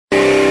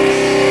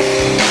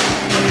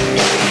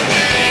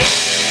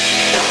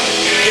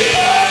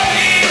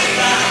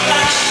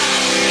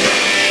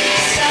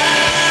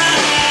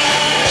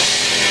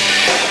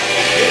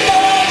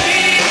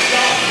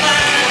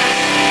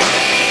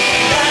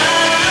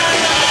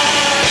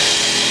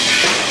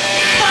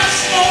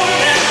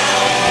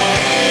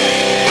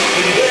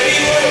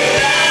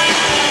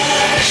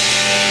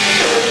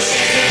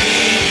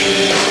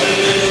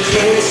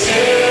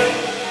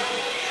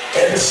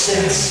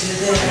you're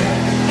there.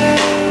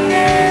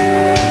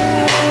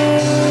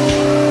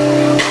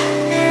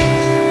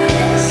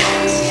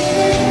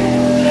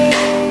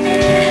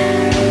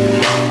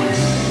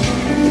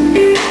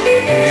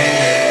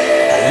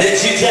 I let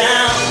you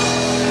down,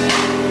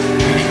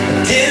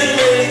 I didn't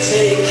really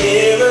take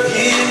care of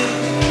you,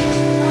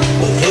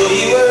 although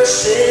you were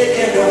sick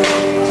and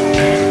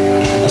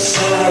I'm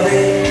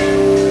sorry.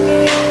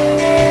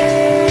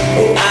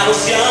 Oh, I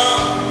was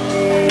young,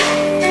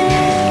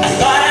 I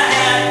thought I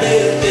had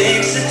better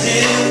things to do.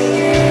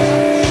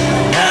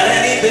 I'm not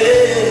any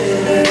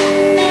better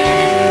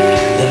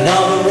than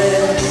all the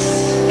rest,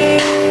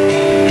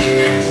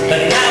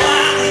 but now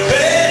I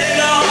regret it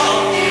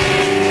all.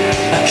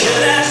 I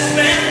could have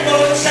spent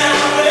more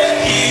time with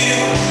you.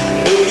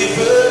 I know you've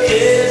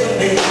forgiven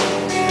me,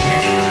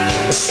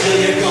 but still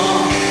you're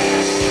gone.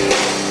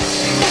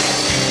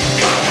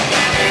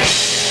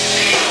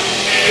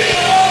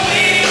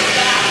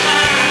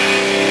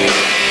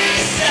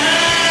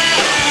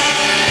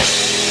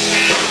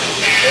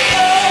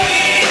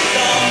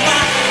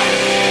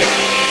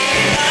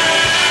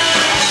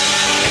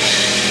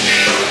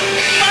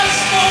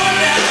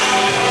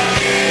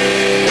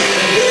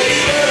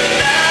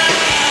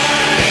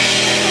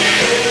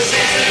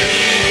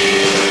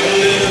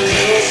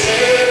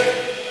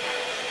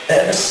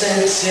 Ever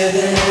since you're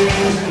there,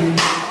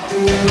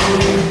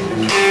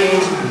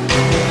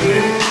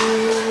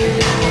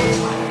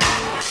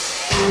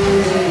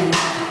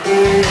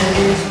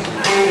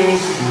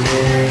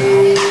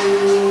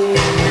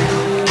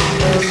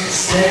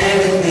 stay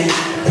with me,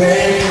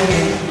 pray for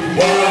me,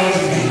 walk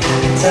with me,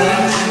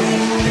 talk to me,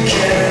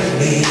 carry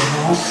me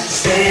home.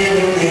 Stay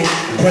with me,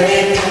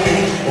 pray for me,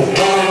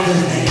 walk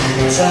with me,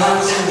 talk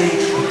to me,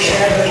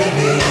 carry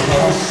me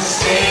home.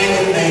 Stay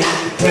with me,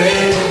 pray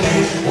for me,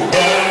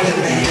 walk with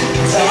me,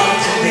 talk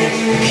to me,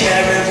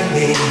 carry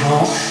me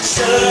home.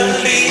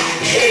 Suddenly,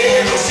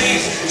 heaven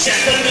seems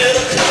just a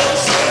little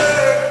closer.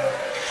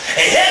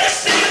 Ever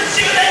since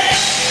you're there,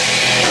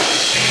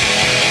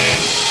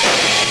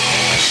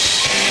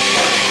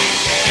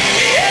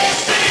 ever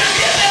since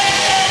you're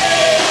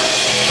there,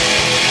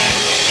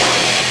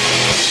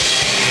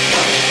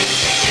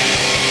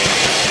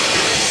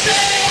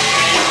 stay with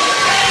me,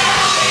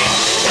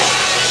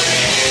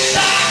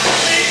 talk to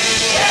me,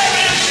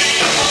 carry me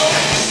home.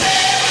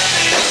 Stay with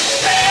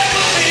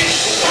me,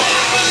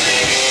 walk with me,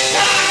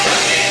 talk to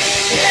me,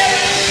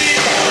 carry me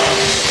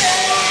home.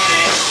 Stay with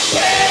me,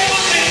 pray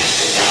with me,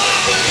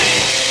 talk with me,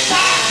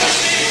 talk to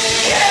me,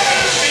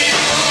 carry me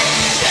home.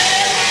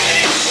 Stay with me,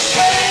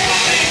 pray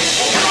with me,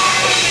 walk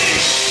with me,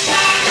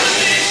 talk to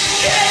me,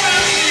 carry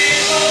me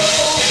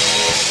home.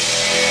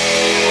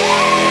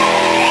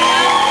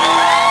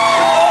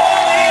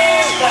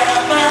 Always by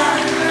my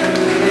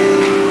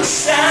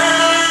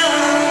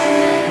side,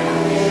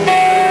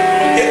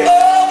 you're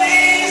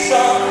always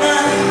on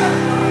my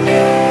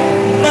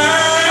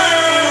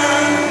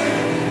mind.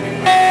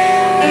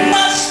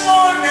 Much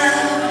more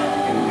now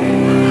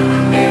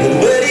than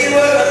when you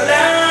were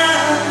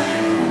alive.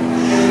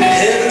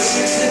 Heaven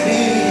seems to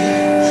be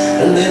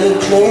a little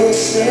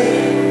closer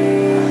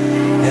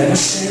ever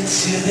since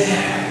you're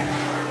there.